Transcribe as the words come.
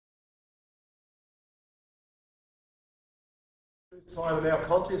First time in our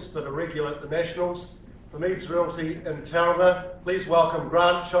contest, but a regular at the Nationals. From Eves Realty in Tauranga, please welcome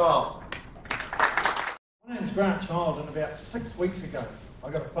Grant Child. My name's Grant Child, and about 6 weeks ago, I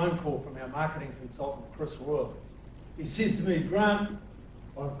got a phone call from our marketing consultant, Chris Royal. He said to me, "Grant,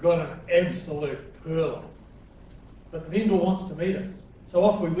 I've got an absolute pearler, but the vendor wants to meet us." So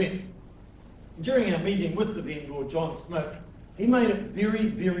off we went. And during our meeting with the vendor, John Smith, he made it very,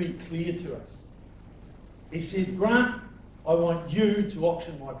 very clear to us. He said, "Grant, I want you to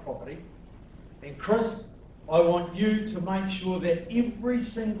auction my property. And Chris, I want you to make sure that every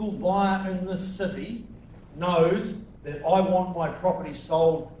single buyer in this city knows that I want my property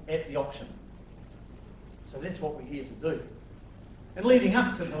sold at the auction." So that's what we're here to do. And leading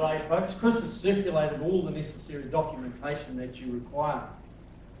up to today, folks, Chris has circulated all the necessary documentation that you require.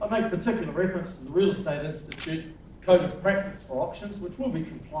 I make particular reference to the Real Estate Institute Code of Practice for Auctions, which we'll be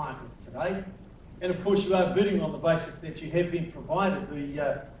compliant with today. And of course, you are bidding on the basis that you have been provided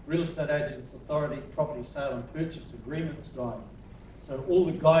the Real Estate Agents Authority Property Sale and Purchase Agreements Guide. So all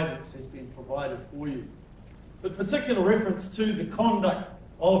the guidance has been provided for you. But particular reference to the conduct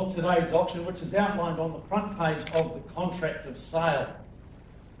of today's auction, which is outlined on the front page of the contract of sale.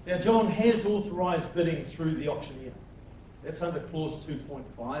 Now, John has authorised bidding through the auctioneer. That's under clause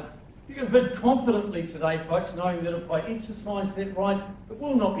 2.5. You can bid confidently today, folks, knowing that if I exercise that right, it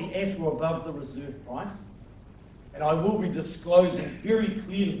will not be at or above the reserve price. And I will be disclosing very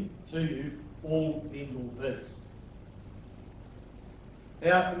clearly to you all vendor bids.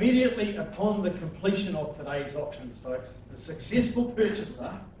 Now, immediately upon the completion of today's auctions, folks, the successful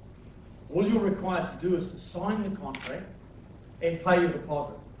purchaser, all you're required to do is to sign the contract and pay your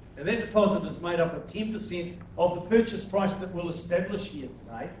deposit. And that deposit is made up of 10% of the purchase price that we'll establish here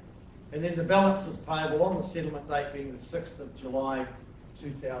today. And then the balance is payable on the settlement date being the 6th of July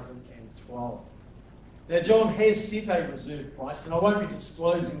 2012. Now, John has set a reserve price, and I won't be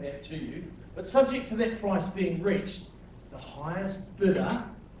disclosing that to you, but subject to that price being reached, the highest bidder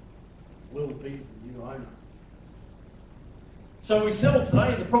will be the new owner. So we sell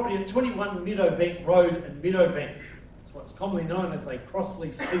today the property at 21 Meadowbank Road in Meadowbank. It's what's commonly known as a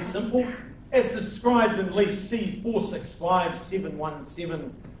cross-lease fee simple, as described in lease C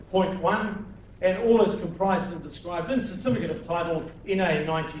 465717.1, and all is comprised and described in Certificate of Title NA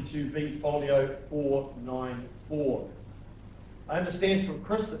 92B Folio 494. I understand from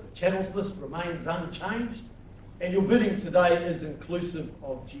Chris that the channels list remains unchanged, and your bidding today is inclusive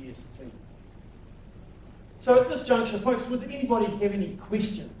of GST. So at this juncture, folks, would anybody have any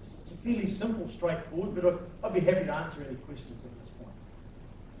questions? It's a fairly simple, straightforward, but I'd be happy to answer any questions at this point.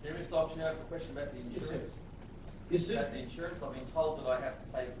 Yeah, Mr. Auctioneer, I have a question about the insurance. Yes, sir. Yes, sir. About the insurance, I've been told that I have to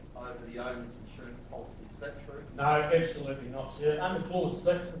take over the owner's insurance policy. Is that true? No, absolutely not, sir. Under clause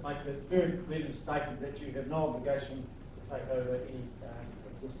 6, it's very clearly stated that you have no obligation to take over any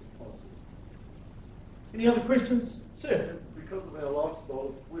existing policies. Any other questions? Sir? Because of our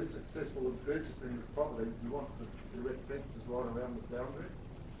lifestyle, if we're successful in purchasing this property, we want to erect fences right around the boundary.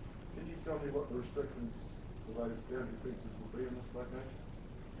 Can you tell me what the restrictions for those boundary fences will be in this location?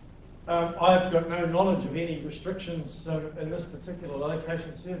 I've got no knowledge of any restrictions in this particular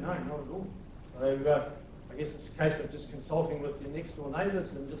location, sir. No, not at all. So I guess it's a case of just consulting with your next door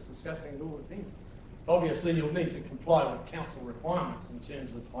neighbours and just discussing it all with them. Obviously, you'll need to comply with council requirements in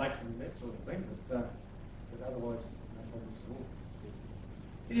terms of height and that sort of thing, but otherwise, no problems at all.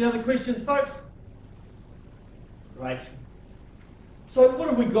 Any other questions, folks? Great. So what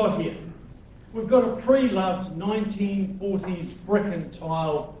have we got here? We've got a pre-loved 1940s brick and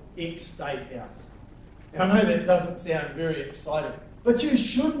tile ex-state house. Now, I know that doesn't sound very exciting, but you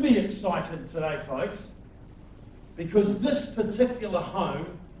should be excited today, folks, because this particular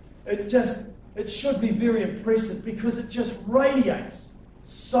home, it should be very impressive because it just radiates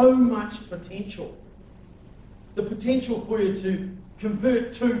so much potential. The potential for you to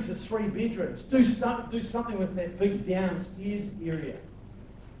convert 2 to 3 bedrooms, do something with that big downstairs area.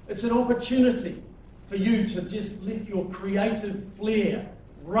 It's an opportunity for you to just let your creative flair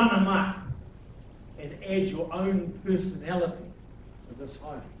run amok and add your own personality to this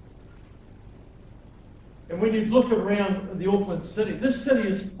home. And when you look around the Auckland city, this city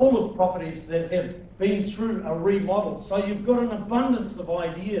is full of properties that have been through a remodel. So you've got an abundance of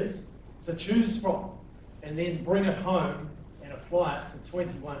ideas to choose from and then bring it home and apply it to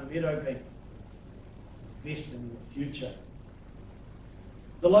 21 Meadowbank. Invest in your future.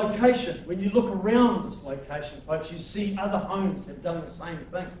 The location, when you look around this location, folks, you see other homes have done the same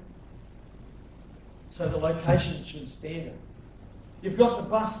thing. So the location should stand it. You've got the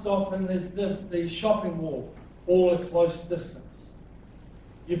bus stop and the shopping mall all a close distance.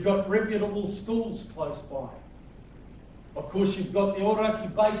 You've got reputable schools close by. Of course, you've got the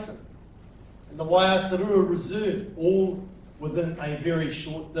Ōrākei Basin and the Waiatarua Reserve, all within a very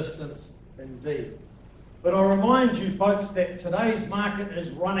short distance indeed. But I remind you folks that today's market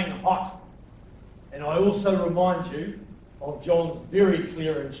is running hot. And I also remind you of John's very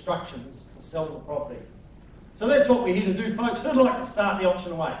clear instructions to sell the property. So that's what we're here to do, folks. Who'd like to start the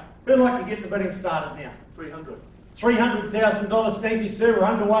auction away? Who'd like to get the bidding started now? 300. $300,000, thank you sir, we're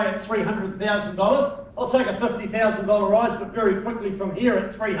underway at $300,000. I'll take a $50,000 rise, but very quickly from here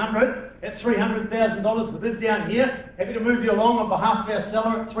at $300,000, the bid down here. Happy to move you along on behalf of our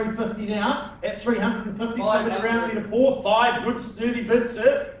seller at $350 now, at $350, somebody round me to 4, 5, good sturdy bid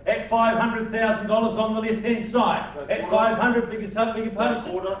sir, at $500,000 on the left hand side. At $500, biggest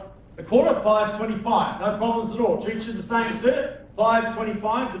quarter. A quarter, $525, no problems at all. Treat you the same sir,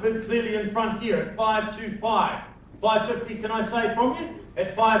 $525, the bid clearly in front here at $525. $550, can I say from you?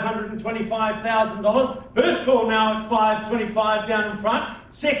 At $525,000. First call now at $525 down in front.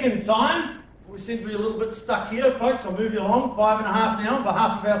 Second time, we seem to be a little bit stuck here, folks. I'll move you along. 5.5 now on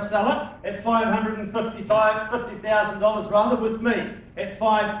behalf of our seller at $50,000 rather with me at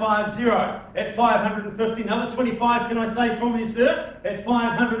 $550. At $550, another 25, can I say from you, sir? At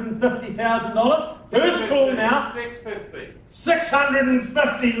 $550,000. First call now.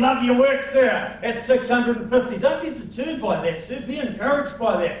 $650. Love your work, sir. At $650. Don't be deterred by that, sir. Be encouraged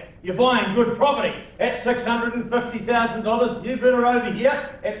by that. You're buying good property at $650,000. New bidder over here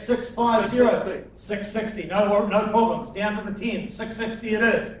at $650. $660. No problems. Down to the 10. $660 it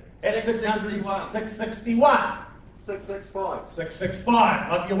is. At $661. $665. $665.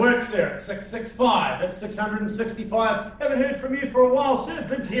 Love your work, sir. At $665. At $665. Haven't heard from you for a while, sir.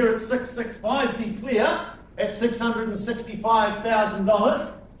 Bids here at $665. Be clear. At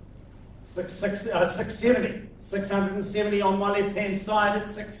 $665,000. $670. $670 on my left-hand side at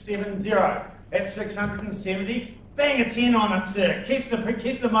 $670. At $670. Bang a 10 on it, sir. Keep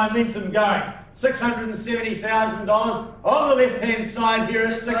the momentum going. $670,000 on the left-hand side here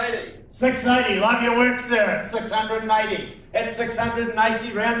at $680. Love your work, sir. At $680. At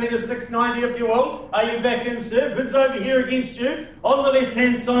 $680, round me to $690 if you will. Are you back in, sir? Bids over here against you. On the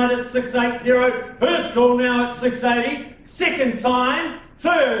left-hand side at $680. First call now at $680. Second time.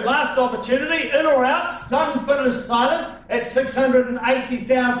 Third, last opportunity. In or out. Done, finished, silent. At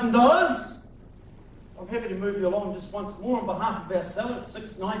 $680,000. I'm happy to move you along just once more on behalf of our seller at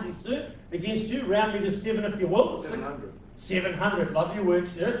 $690, sir. Against you, round me to 7 if you will. $700. $700. Love your work,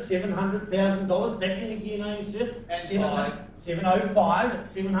 sir. At $700,000. Back in again, eh, sir? And $705. At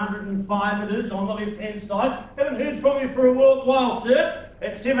 $705 it is on the left-hand side. Haven't heard from you for a while, sir.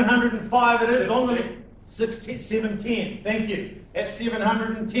 At $705 it is on the left. $710. Thank you. At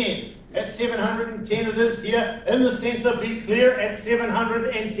 $710. At $710 it is here in the centre. Be clear at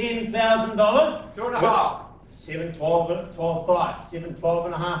 $710,000. 2.5. 712 at 12.5.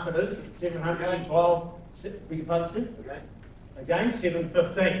 712.5 it is at 712. Beg your pardon, sir? Again,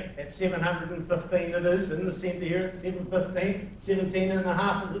 715. At 715 it is in the centre here at 715.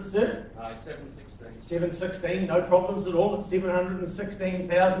 17.5 is it, sir? 716. 716. No problems at all. At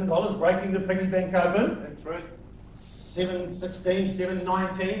 $716,000. Breaking the piggy bank open. And 3. 716,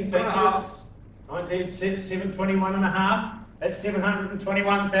 719, thank you. 19, 721.5 at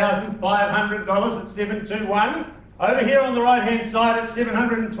 $721,500 at 721. Over here on the right hand side at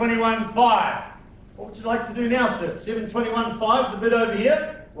 721.5. What would you like to do now, sir? 721.5, the bid over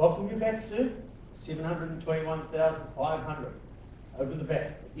here. Welcome you back, sir. 721,500 over the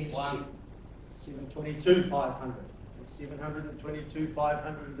back against you. 722,500 at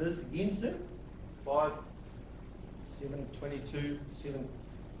 722,500 it is again, sir. 5. 722,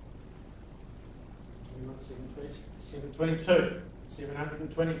 722,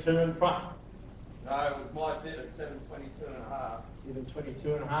 722 in front. No, it was my bid at 722.5.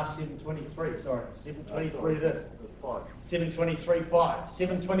 722.5, 723, sorry, 723 it is. 5. 723.5,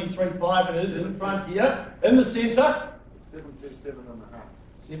 723.5 it is in front here, in the centre. 727.5.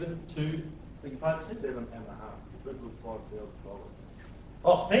 72, beg your pardon, sir? 7.5. The bid was $5,000.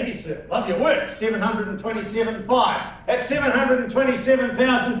 Oh, thank you, sir. Love your work. 727.5. At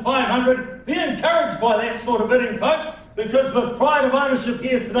 727,500. Be encouraged by that sort of bidding, folks, because with pride of ownership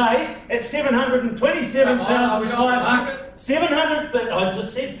here today, at 727,500. 700. I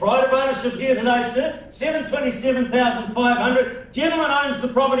just said pride of ownership here today, sir. 727,500. Gentleman owns the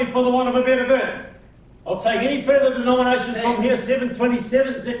property for the want of a better bid. I'll take any further denomination from here.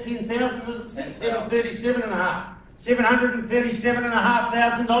 727. Is that 10,000? Is it 737.5?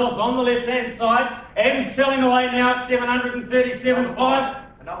 $737,500 on the left-hand side and selling away now at $737,500.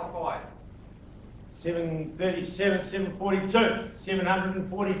 Another 5. 737, 742,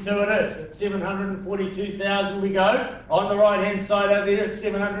 742 it is. At 742,000 we go. On the right hand side over here at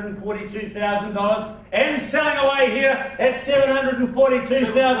 $742,000 and selling away here at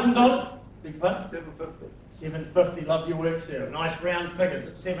 $742,000. Big pardon? 750. 750, love your work, sir. Nice round figures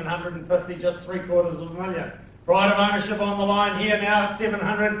at 750, just $750,000. Pride of ownership on the line here now at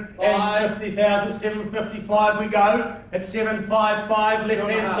 750,000, 755 we go. At 755, left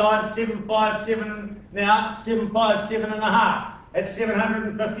hand side, 757 now, 757 and a half. At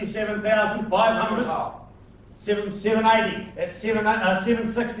 757,500. 780, at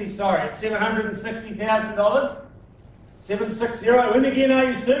 760, sorry, at $760,000. 760, in again are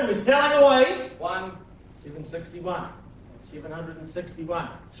you, sir? We're selling away. 761. 761.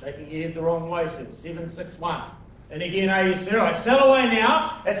 Shaking your head the wrong way, sir. 761. And again, are you, sir? I sell away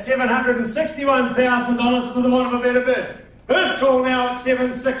now at $761,000 for the want of a better bid. First call now at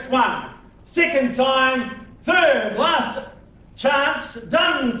 761. Second time, third, last chance,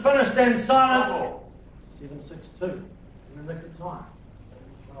 done, finished and silent. 762. In the nick of time.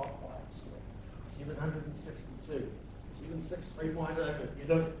 762. 763 wind open.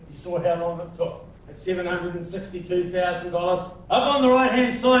 You saw how long it took. At $762,000. Up on the right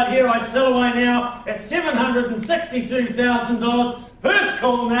hand side here, I sell away now at $762,000. First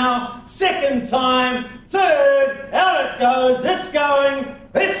call now, second time, third, out it goes, it's going,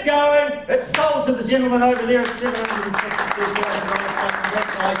 it's sold to the gentleman over there at $762,000.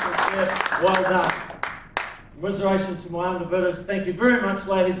 Congratulations, sir. Well done. Commiseration to my underbidders. Thank you very much,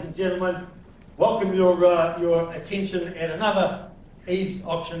 ladies and gentlemen. Welcome your attention at another Eve's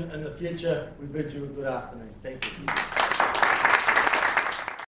auction in the future. We bid you a good afternoon. Thank you.